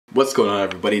What's going on,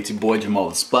 everybody? It's your boy Jamal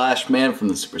the Splash Man from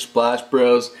the Super Splash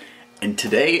Bros, and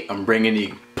today I'm bringing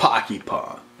you Paqui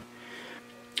Pong.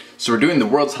 So we're doing the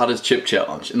world's hottest chip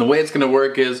challenge, and the way it's going to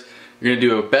work is you're going to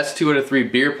do a best 2 out of 3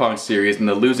 beer pong series, and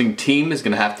the losing team is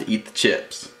going to have to eat the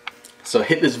chips. So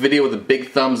hit this video with a big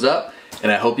thumbs up, and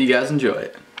I hope you guys enjoy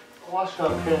it. What's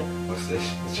this?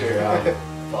 It's your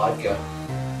vodka.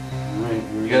 Right,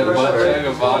 you got a butt chug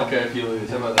of vodka if you lose.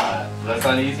 How about that? Does that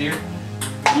sound easier?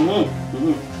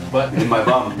 But In my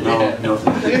bum. No, yeah. no.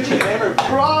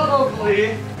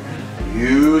 Probably.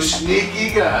 You sneaky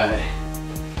guy.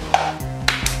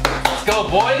 Let's go,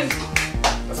 boys!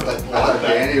 That's what I thought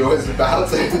Danny was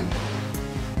bouncing.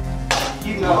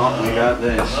 We got this. We got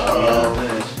this.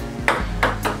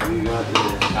 We got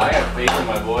this. I got faith in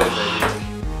my boys right here.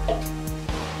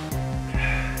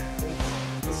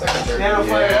 The second, third.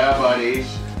 Yeah, buddy.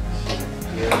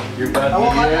 You're about to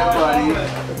Yeah, buddy.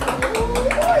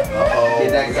 Uh-oh.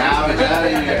 Get that garbage out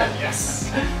of here. Yes.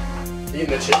 Eating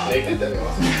the chip naked, that'd be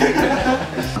awesome.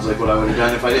 Sounds like what I would have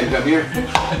done if I didn't come here.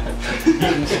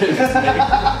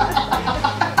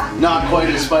 Not quite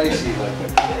as spicy, but...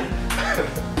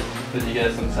 Did you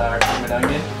get some sour cream and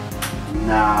onion?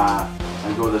 Nah,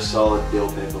 I go with a solid dill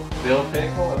pickle. Dill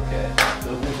pickle? Okay.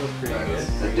 Dill pickle's pretty good.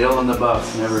 The dill and the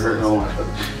buff never hurt no one.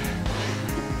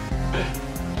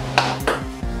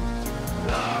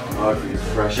 Oh, if you're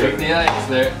fresh Shake out. the ice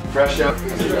there. Fresh out.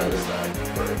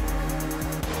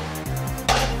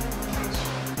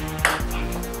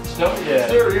 Don't, yeah.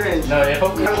 Still rearrange. No, yeah.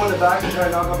 Hope we have one in the back and try to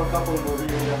knock up a couple and we'll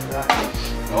rearrange after that.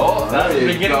 Oh, that's the There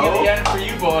you beginning go. of the end for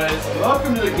you boys.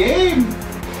 Welcome to the game.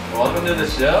 Welcome to the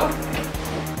show.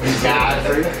 God.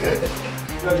 Go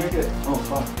drink it. Oh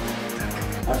fuck.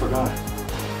 I forgot.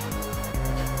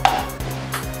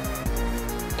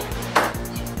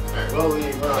 Well,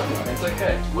 we're on. It's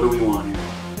okay. What do we want here?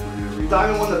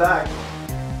 Diamond won the back.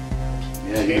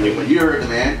 Yeah, you heard the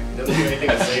man. Doesn't do anything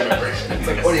to save it. It's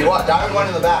like, what do you want? Diamond won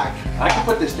in the back. I can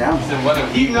put this down. He said, what do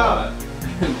he Heating up.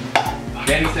 want?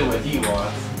 Danny said what he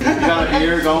wants. We got a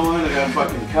beer going. I got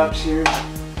fucking cups here.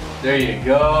 There you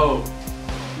go.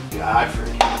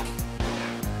 Godfrey.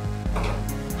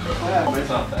 It's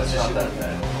not that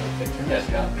bad. You guys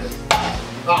got this.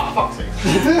 Oh, fuck's sake.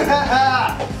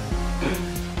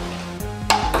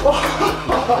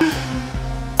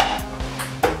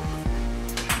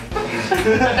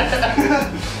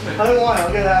 I don't want it.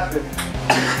 I'll get after it.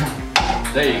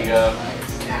 There you go.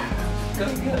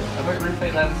 Good, good. I might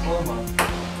replay that in slow-mo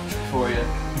for you.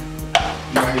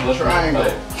 Triangle.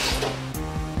 Triangle.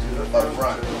 Up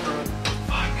front.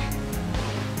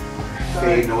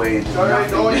 Fading away into Sorry,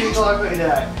 nothing. don't even talk like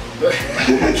that.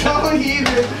 Don't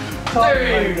even talk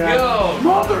There you like that. go.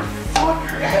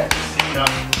 Motherfucker.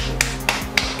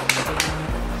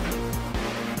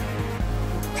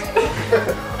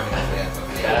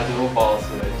 Casual ball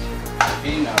switch.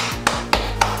 Enough.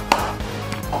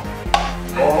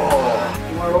 Oh.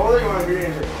 You want to roll it or you want to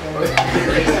rearrange it?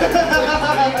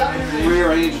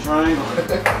 Rearrange the triangle. To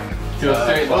a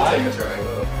straight We'll take line. a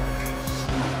triangle.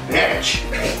 Bitch.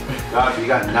 God, if you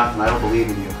got nothing, I don't believe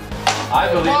in you. I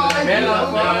believe in the man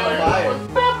on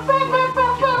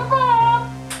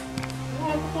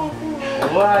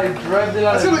What? I drugged it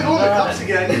on That's his gonna go in the nut. cups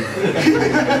again.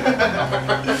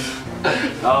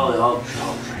 I'll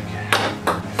drink it.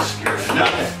 I'm scared of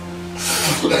nothing.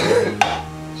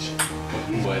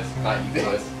 You boys, not you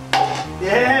boys.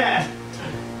 Yeah.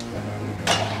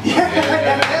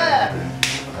 Yeah.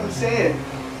 I'm saying.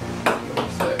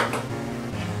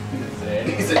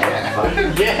 He He said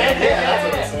yeah. yeah. That's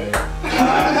what I'm saying.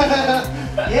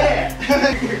 Yeah.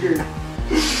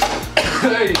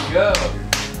 There you go.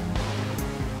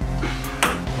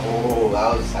 Oh, that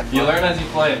was. You learn as you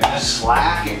play, man.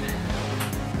 Slacking.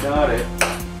 Got it.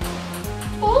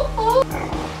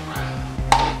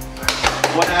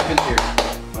 What happens here?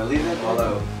 Do I leave it?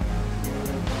 Although.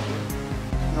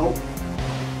 Nope.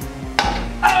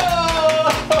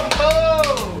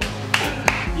 Oh!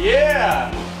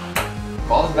 Yeah!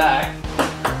 Ball's back.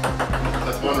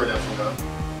 That's one redemption cup.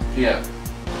 Yeah.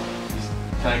 He's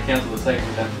trying to cancel the second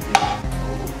redemption.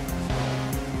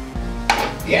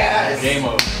 Yes. Game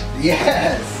over.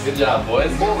 Yes. Good job,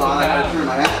 boys. Hold on, I gotta turn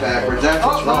my hat backwards. That's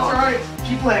what's Oh, that's wrong. alright.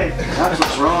 Keep playing. That's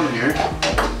what's wrong here.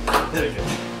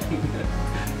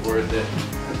 Worth it.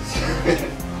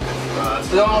 That's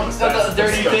That's a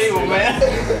dirty table, man.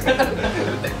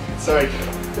 Sorry.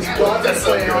 Don't have to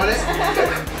play on it.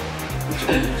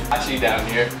 Actually, down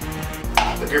here.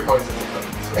 The beer pong's in the cup.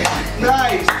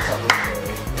 Nice!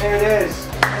 There it is.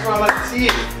 That's what I like to see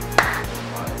it.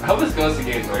 I hope this goes to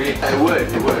game 3. It would,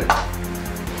 it would.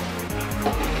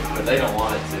 But they don't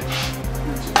want it to.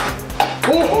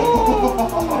 Oh!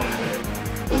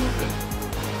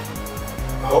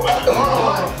 You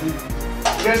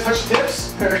guys touch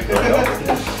tips?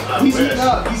 He's eating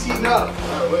up. He's eating up.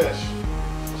 I wish.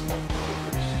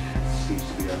 Seems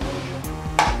to be our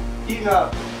mojo. Eating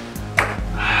up.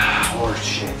 Horse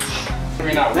shit.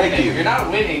 You're not Thank winning. you. You're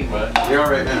not winning, but You are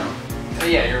right now.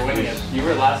 yeah, you're winning it. You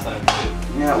were last time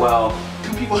too. Yeah, well.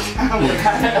 2 people down.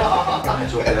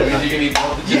 It's okay. Because you can eat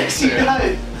both the Yes, chips. he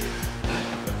does.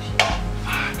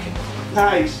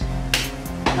 Nice.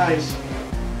 Nice.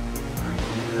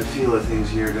 Into the feel of things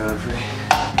here, Godfrey.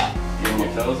 Getting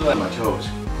your toes On wet. my toes.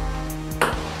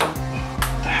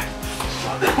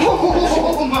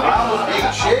 Oh my I almost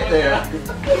ate shit there.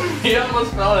 He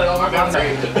almost fell it. Oh my god.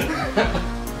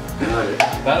 Got it.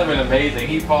 That'd have been amazing.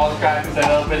 He falls, cracks his head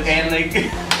open, and they.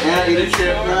 Yeah, you did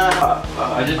shit.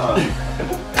 I just.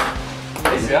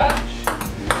 Hey, Scott.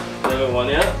 They haven't won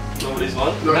yet? Nobody's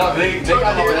won? No, they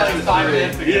got here like 5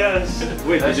 minutes ago. Yes.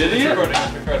 Wait, they did It's it? recording.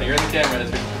 It's recording. You're in the camera.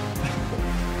 It's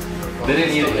they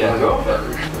didn't eat it yet.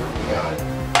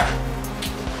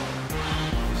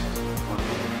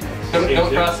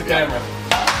 Don't cross the camera.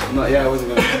 No, yeah, I wasn't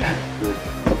gonna.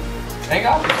 Hang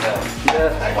off yourself.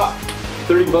 Yeah.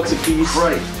 $30 a piece.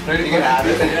 Right. 30 You can have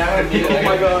it. Oh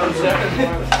my god.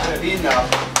 Enough.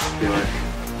 Do it.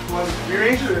 God.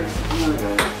 Rearrange it. No,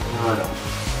 I don't.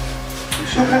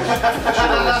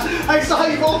 I saw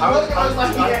you both look and I was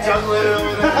like, yeah. juggling it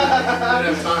over there. I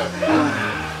didn't have time.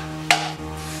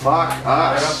 Fuck I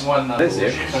got us. one. This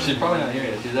here. Oh, she's probably not here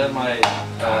yet. She's at my.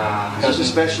 Is this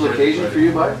a special occasion for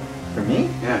you, bud? For me?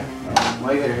 Yeah.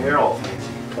 Why you got your hair all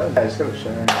fancy? I just got a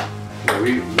shower. Yeah,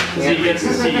 we He gets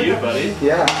to see you, buddy.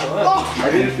 Yeah. Oh. I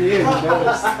did it for you.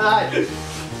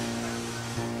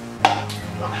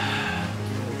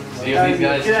 See if these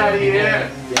guys. Get out of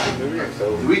here.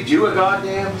 Do we do a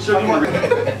goddamn fucking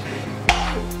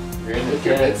You're in the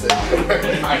chat.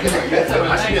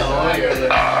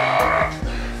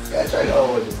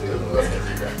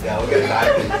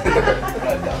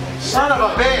 son of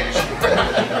a bitch?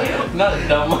 Not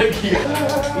dumb like you.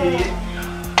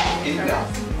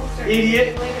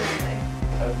 Idiot.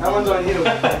 That one's on you.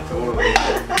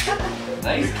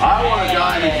 Nice. I want a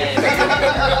diamond.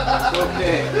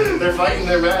 Okay. They're fighting,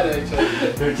 they're mad at each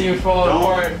other. Their team's falling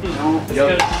apart. Don't.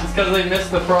 It's because they missed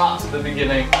the props at the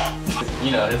beginning.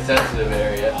 You know, his sensitive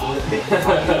area.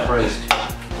 Christ.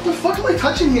 What the fuck am I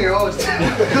touching here? Oh, it's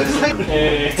like.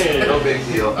 Hey. No big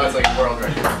deal. That's like world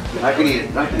record. I can eat a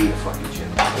fucking chip.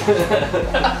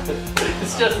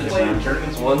 It's just a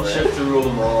chip. One chip to rule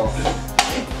them all.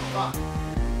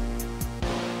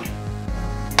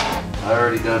 I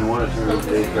already done one at her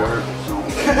day card, so.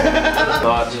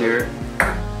 Thoughts here.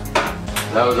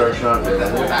 That was our shot, man.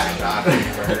 Back shot. I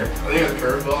think it was a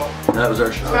curveball. That was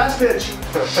our shot. Fast pitch.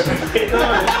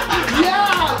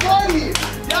 Yeah, buddy.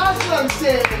 That's what I'm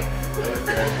saying.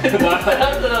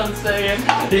 That's what I'm saying.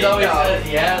 He's always said,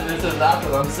 yeah, this is not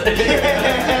what I'm saying.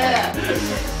 Yeah.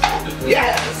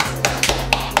 Yes!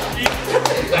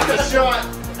 That's a shot!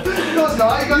 No, it's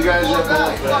not. You guys pull are it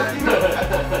back. both Fuck you.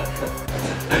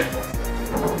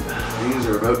 Things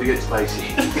are about to get spicy.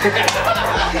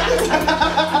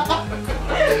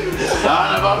 Son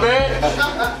of a bitch!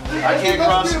 I can't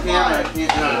cross the camera. I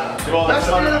can't. That's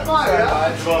 3 out of 5,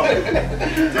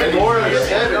 yeah? More than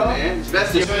 7, man. It's best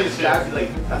to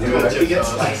It gets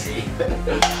spicy.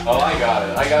 Oh, I got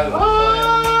it. I got it.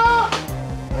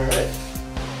 Alright.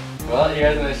 Well, you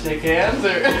guys gonna shake hands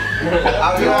or?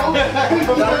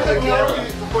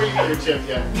 Before you get your chip,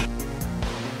 yeah.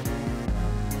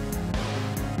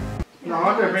 No, I'm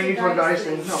not gonna bring you to a dice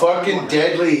thing. No. fucking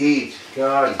deadly heat.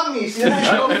 God. I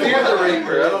I don't fear the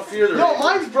Reaper. I don't fear the No, Reaper.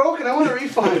 mine's broken. I want a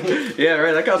refund. Yeah,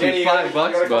 right. That cost me Danny, $5,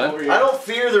 bud. I don't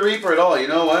fear the Reaper at all. You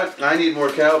know what? I need more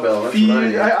cowbell. That's what I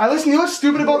need. I listen. You know what's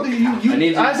stupid about the you? I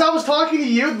need you- As I was talking to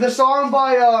you, the song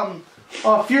by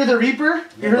Fear the Reaper.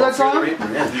 You heard that Fear the song? Reaper,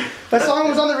 yeah. That song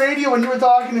was on the radio when you were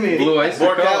talking to me. Blue ice.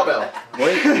 More cowbell.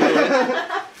 Wait.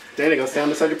 Danny, go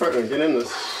stand beside your partner. Get in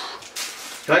this.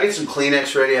 Can I get some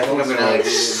Kleenex ready? I think I'm gonna like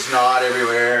snot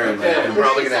everywhere, and like, I'm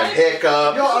probably gonna have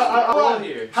hiccups. Yo,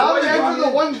 here. how do we end the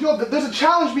one? Yo, there's a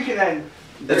challenge we can end.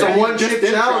 It's a one-chip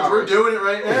challenge. We're doing it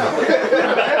right now.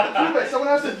 Someone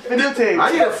has to videotape.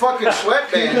 I need a fucking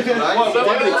sweatband tonight.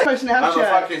 Question I'm a Snapchat.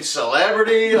 fucking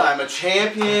celebrity. I'm a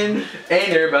champion. And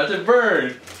you're about to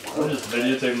burn. I'm just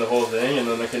videotaping the whole thing and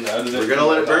then I can edit it. We're gonna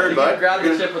let it burn, You can bud. grab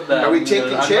the chip with that. Are we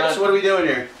taking I'm chips? not- What are we doing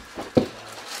here?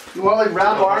 You want like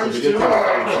wrap arms too? I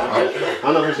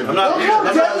don't know if I'm not. Look how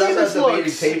deadly this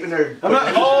looks. taping her. I'm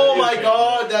not. Oh my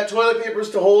God! That toilet paper's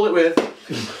to hold it with.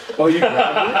 Oh, you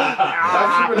grabbed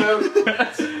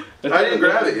I didn't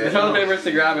grab it The yet. toilet paper's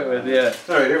to grab it with, yeah.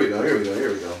 All right, here we go. Here we go. Here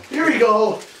we go. Here we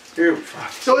go. Dude,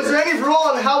 fuck. So is there any rule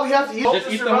on how we have to eat? Just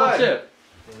eat the whole chip.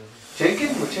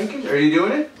 Tinkin? We're tinkin? Are you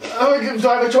doing it? Do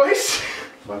I have a choice?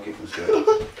 Fuck it, let's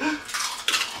go.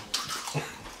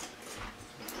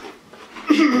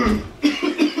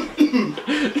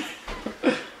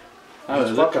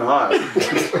 It's fucking hot.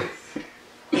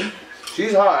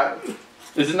 She's hot.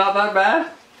 Is it not that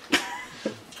bad?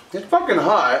 It's fucking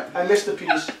hot. I missed the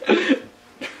piece.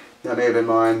 That may have been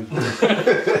mine.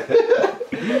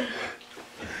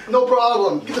 No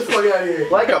problem. Get the fuck out of here.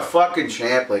 Like a fucking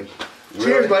champ, like.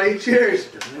 Cheers, buddy. Cheers.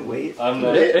 Wait. I'm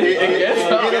not. Wait,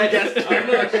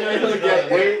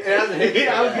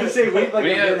 I was gonna say wait like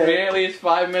We a had minute. at least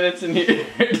 5 minutes in here.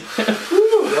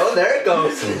 Oh, there it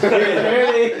goes.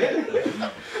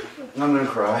 I'm gonna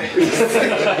cry.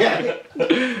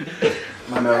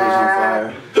 My mouth is on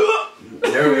fire.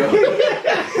 There we go.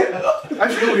 I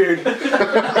feel weird.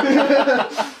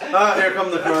 Ah, here come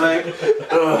the crying.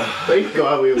 Thank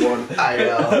God we won. I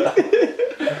know.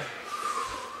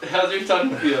 How's your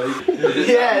tongue feel?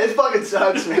 Yeah, this fucking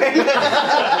sucks, man.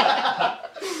 Yeah,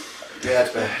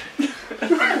 it's bad.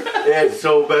 Yeah, it's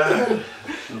so bad.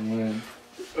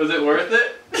 Was it worth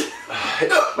it?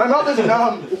 My mouth is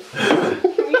numb.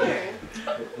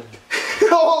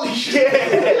 Holy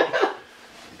shit!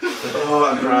 Oh,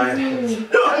 I'm crying.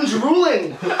 I'm drooling.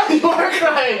 You are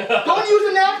crying. Don't use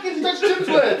the napkins you touch chips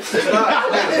with. It's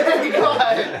not. There you go.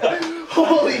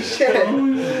 Holy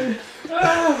shit.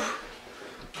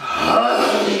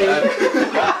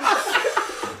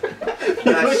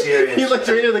 That's serious. He looked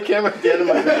right at the camera at the end of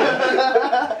my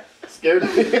video. Scared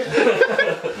me.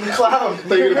 Clown.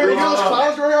 They're You gonna heard bring those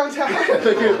clowns running around town?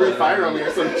 They're gonna bring fire on me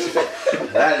or some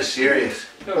shit. That is serious.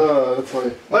 Oh, that's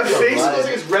funny. My face looks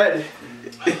like it's red.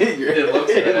 It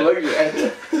looks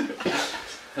red.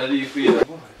 How do you feel?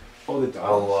 A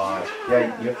lot.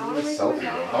 Yeah, you have to do a selfie. I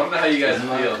don't know how you guys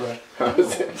feel.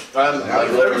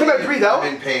 Every time I breathe out,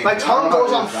 I'm in pain. my tongue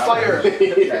goes on fire. So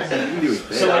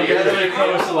like you're really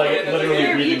close to like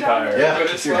literally breathing fire. Yeah. But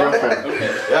it's Your fine. girlfriend.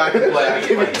 Okay. Yeah, I can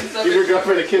play. Give your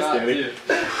girlfriend a kiss, Daddy.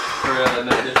 For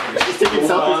no different. Just taking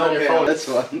selfies on your phone. That's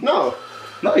fun. No.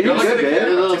 No, you're good, man. You're a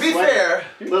little To be sweaty. fair,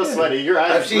 A little sweaty. Your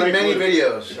eyes I've seen bright many blue.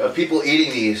 videos of people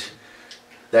eating these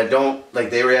that don't, like,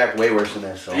 they react way worse than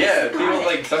this. So. Yeah, people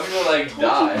like some people like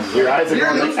die. Your eyes are You're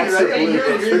going like losing, extra right? blue.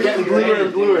 You're They're getting bluer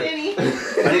and bluer. I need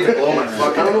to blow my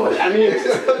fucking I don't know what that means.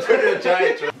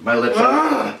 My lips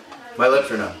are my lips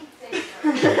are numb.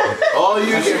 All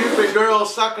you stupid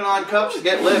girls sucking on cups to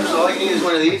get lips, all you need is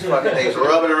one of these fucking things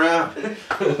rubbing around.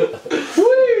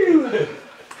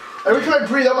 Every time I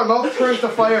breathe out, my mouth turns to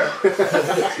fire.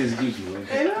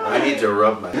 I need to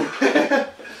rub my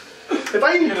If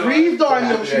I even breathed on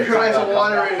you, she'd cry of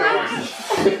water right now.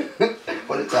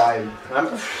 What a time.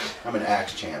 I'm an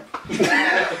axe champ.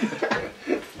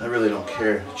 I really don't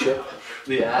care. Chip.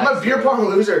 I'm a beer pong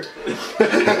loser.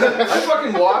 I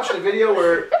fucking watched a video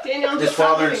where this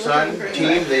father and son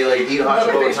team, they like eat hot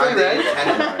chocolate all the time. They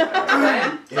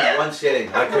eat 10 in one sitting.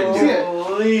 I couldn't do it.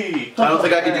 Holy. I don't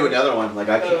think I could do another one. Like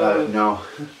I can't. No.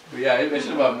 Yeah, I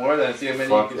should have bought more than see how many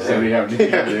Fuck you can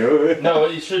that. do. No,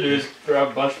 what you should do is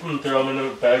grab a bunch of them and throw them in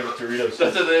a bag with Doritos.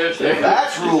 That's what they're saying.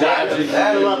 That's roulette. I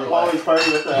That is love roulette. Polly's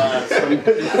party with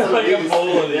some Like a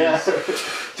bowl of these. yeah,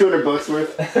 $200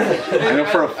 worth. I know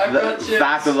for a I brought chips.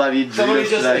 fact that I've eaten Somebody Doritos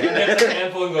just today. gets a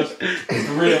handful and goes,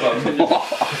 3 of them.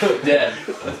 Dead.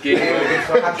 That's game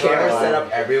over. Camera set up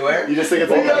everywhere. You just think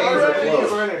it's like Yeah, that?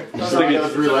 already. You just think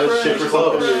it's roulette shit or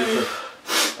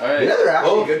something. Alright, they're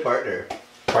actually a good partner.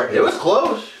 It was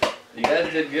close. you guys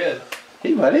did good.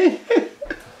 Hey, buddy.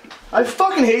 I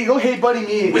fucking hate you. Don't hate buddy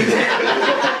me.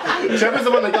 Trevor's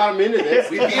the one that got him into this.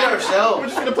 We beat ourselves. We're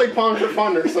just gonna play Pong for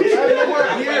fun or some I have shit. no more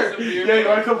beer. Yeah, you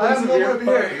want to come I have no more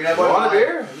beer. You want a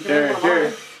beer?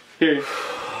 Here.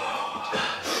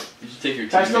 You should take your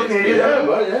I still teammates.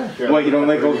 Canadian. Yeah. What, you don't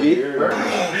like OV? I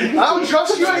don't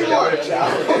trust you anymore.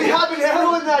 We haven't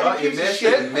handled that. Oh, You you piece of missed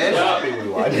shit. it. You missed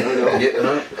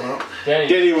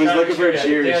Danny was looking for a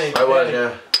cheers. Danny, I was,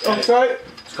 yeah. Oh, sorry.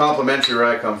 It's complimentary where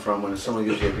I come from. When someone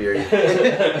gives you a beer, you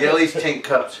at least tink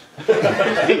cups.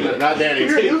 Not Danny.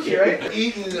 You're a Yuki, right?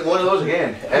 Eating one of those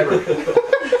again, ever.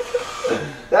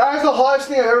 That is the hottest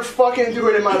thing I've ever fucking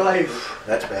endured in my life.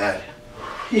 That's bad.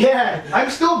 Yeah, I'm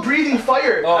still breathing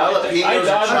fire. Oh, Jalapenos I are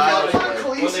died childish. I'm when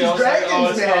Khaleesi's they all said, dragons, oh,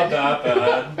 it's not man. that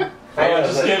bad. I'll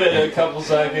just give it a couple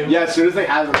seconds. Yeah, as soon as they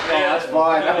have it, that's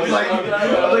fine. I was like,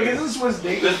 Like, is this Swiss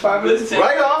Snake? this 5 minutes.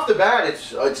 Right off the bat,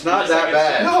 it's not that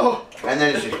bad. No. And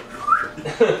then it's just,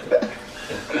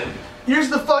 Here's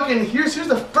the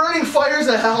burning fires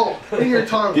of hell in your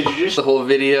tongue. Did you just the whole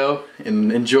video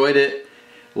and enjoyed it?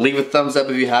 Leave a thumbs up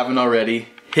if you haven't already.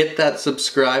 Hit that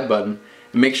subscribe button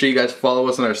Make sure you guys follow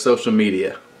us on our social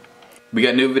media. We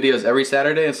got new videos every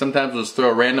Saturday, and sometimes we'll just throw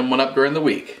a random one up during the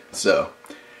week. So,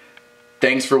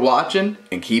 thanks for watching,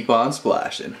 and keep on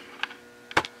splashing.